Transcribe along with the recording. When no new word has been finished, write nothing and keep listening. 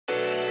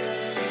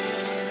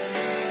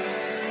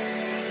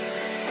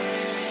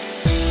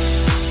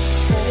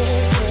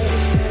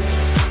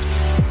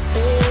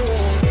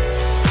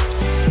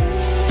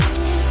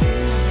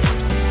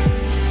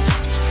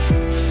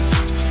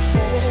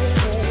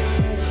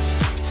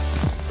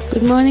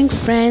Good morning,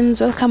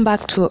 friends. Welcome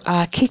back to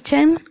our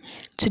kitchen.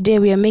 Today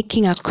we are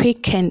making a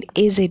quick and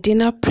easy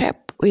dinner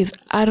prep with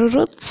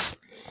arrowroots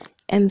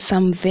and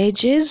some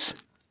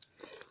veggies.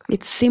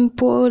 It's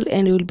simple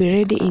and will be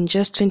ready in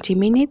just 20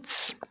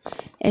 minutes.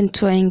 And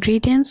to our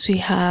ingredients, we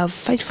have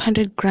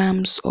 500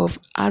 grams of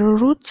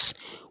arrowroots,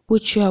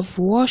 which you have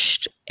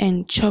washed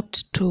and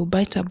chopped to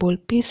biteable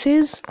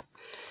pieces.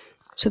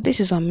 So this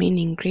is our main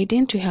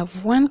ingredient. We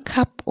have 1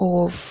 cup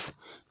of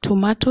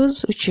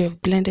tomatoes, which you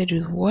have blended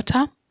with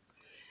water.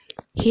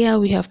 Here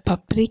we have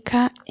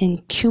paprika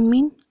and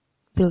cumin.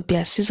 There'll be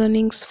our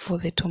seasonings for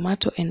the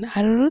tomato and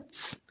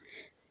arrowroots.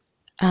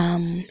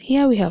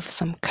 Here we have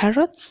some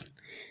carrots,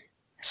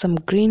 some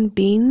green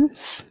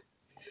beans,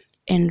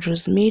 and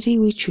rosemary,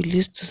 which we'll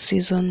use to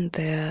season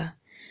the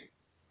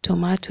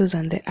tomatoes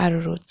and the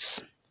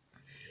arrowroots.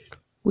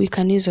 We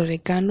can use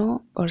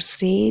oregano or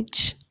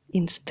sage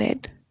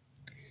instead.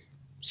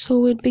 So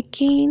we'll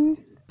begin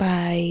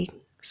by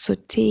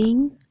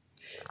sauteing,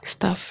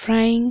 stir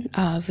frying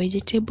our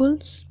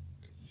vegetables.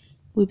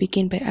 We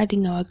begin by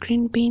adding our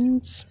green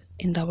beans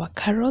and our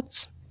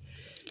carrots.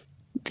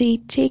 They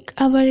take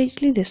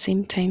averagely the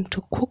same time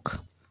to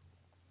cook.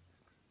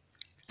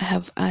 I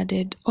have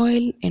added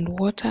oil and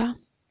water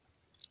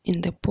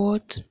in the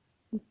pot,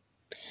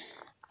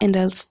 and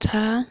I'll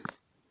stir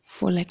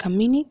for like a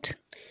minute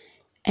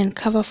and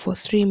cover for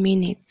 3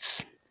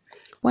 minutes.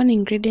 One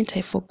ingredient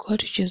I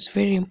forgot, which is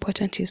very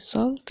important, is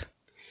salt.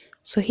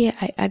 So here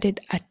I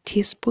added a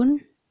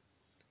teaspoon.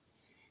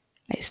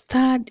 I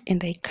stirred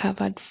and I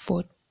covered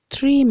for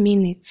 3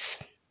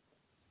 minutes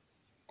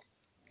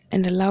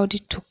and allowed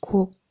it to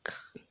cook.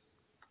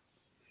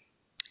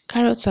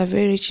 Carrots are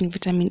very rich in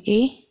vitamin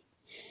A,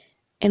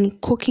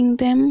 and cooking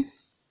them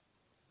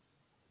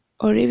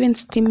or even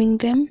steaming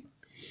them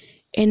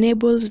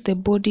enables the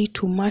body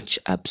to much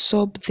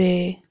absorb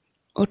to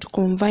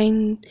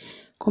combine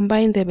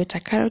the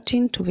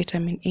beta-carotene to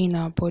vitamin A in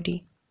our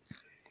body.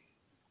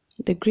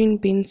 The green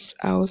beans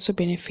are also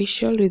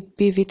beneficial with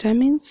B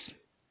vitamins.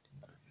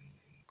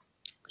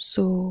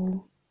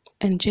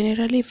 And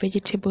generally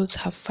vegetables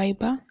have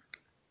fiber,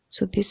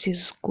 so this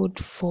is good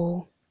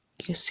for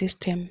your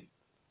system.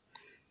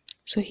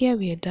 So here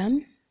we are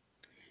done.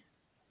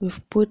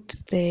 We've put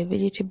the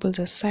vegetables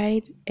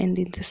aside, and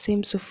in the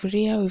same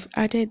sufuria we've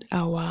added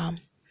our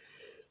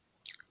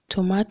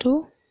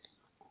tomato.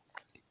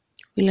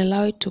 We'll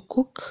allow it to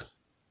cook,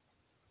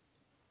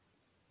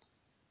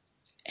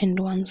 and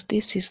once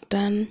this is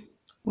done,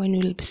 when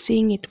we'll be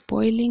seeing it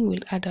boiling,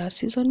 we'll add our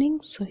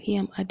seasoning. So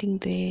here I'm adding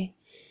the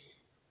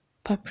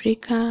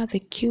paprika, the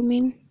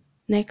cumin.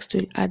 Next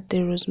we'll add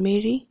the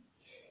rosemary.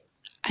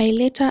 I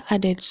later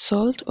added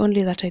salt,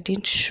 only that I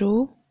didn't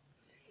show,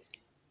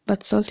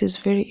 but salt is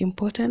very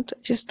important,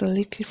 just a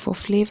little for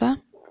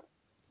flavor.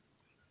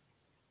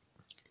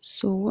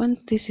 So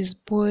once this is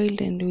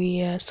boiled and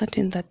we are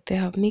certain that they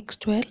have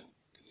mixed well,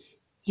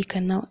 you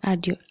can now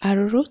add your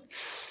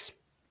arrowroots.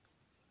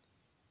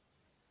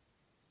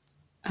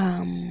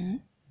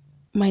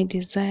 My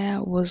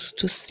desire was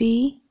to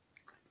see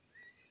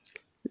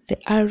the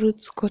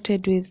arrowroots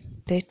coated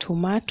with the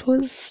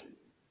tomatoes,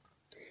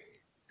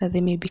 that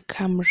they may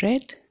become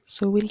red.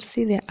 So we'll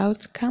see the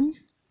outcome.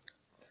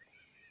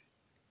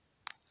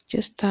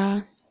 Just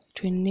to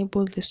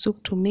enable the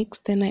soup to mix,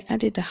 then I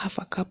added a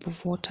 1/2 cup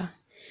of water.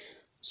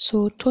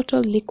 So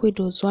total liquid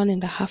was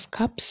 1.5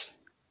 cups.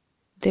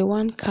 The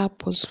 1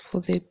 cup was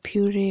for the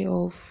puree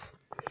of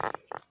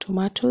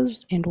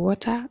tomatoes and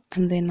water,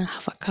 and then a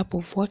 1/2 cup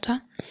of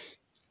water.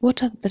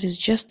 Water that is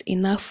just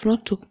enough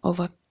not to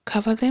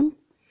cover them,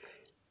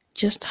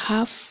 just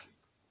half.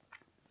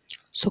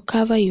 So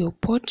cover your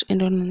pot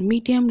and on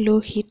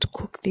medium-low heat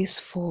cook this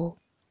for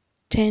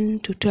 10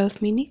 to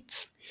 12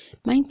 minutes.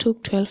 Mine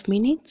took 12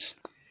 minutes,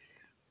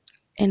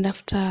 and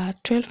after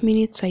 12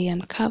 minutes I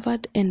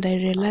uncovered and I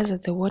realized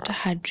that the water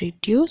had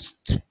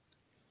reduced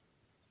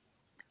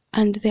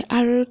and the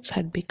arrowroots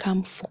had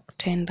become fork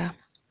tender.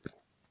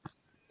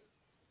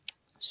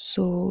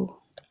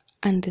 So,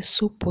 and the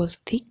soup was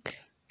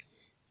thick,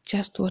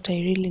 just what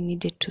I really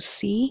needed to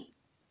see.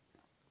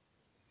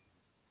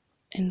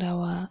 And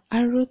our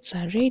arrowroots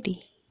are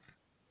ready.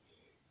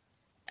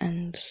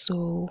 And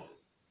so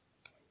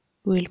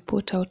we'll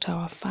put out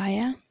our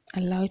fire,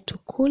 allow it to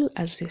cool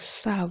as we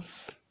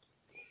serve.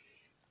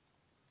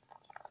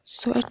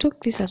 So I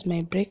took this as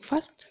my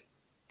breakfast.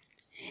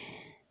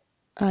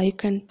 You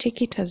can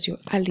take it as your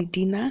early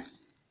dinner.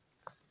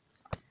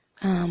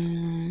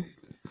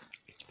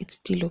 It's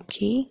still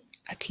okay.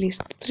 At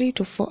least 3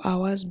 to 4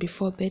 hours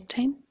before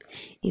bedtime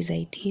is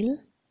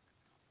ideal.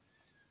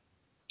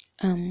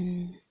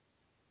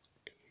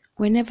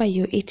 Whenever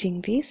you're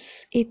eating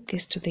this, eat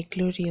this to the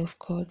glory of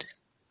God.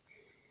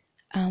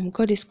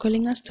 God is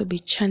calling us to be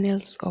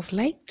channels of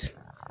light.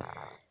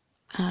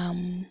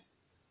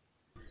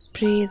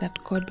 Pray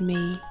that God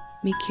may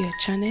make you a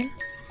channel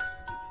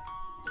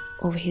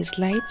of His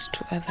light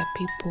to other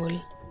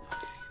people.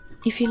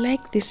 If you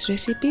like this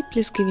recipe,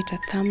 please give it a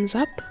thumbs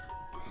up.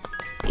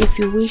 If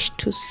you wish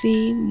to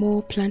see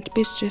more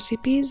plant-based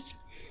recipes,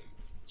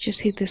 just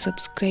hit the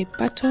subscribe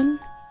button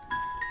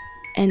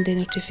and the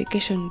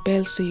notification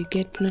bell so you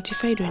get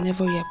notified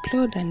whenever we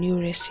upload a new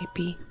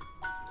recipe.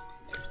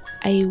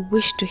 I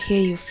wish to hear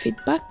your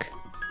feedback.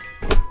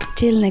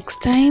 Till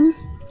next time,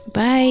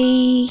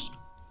 bye.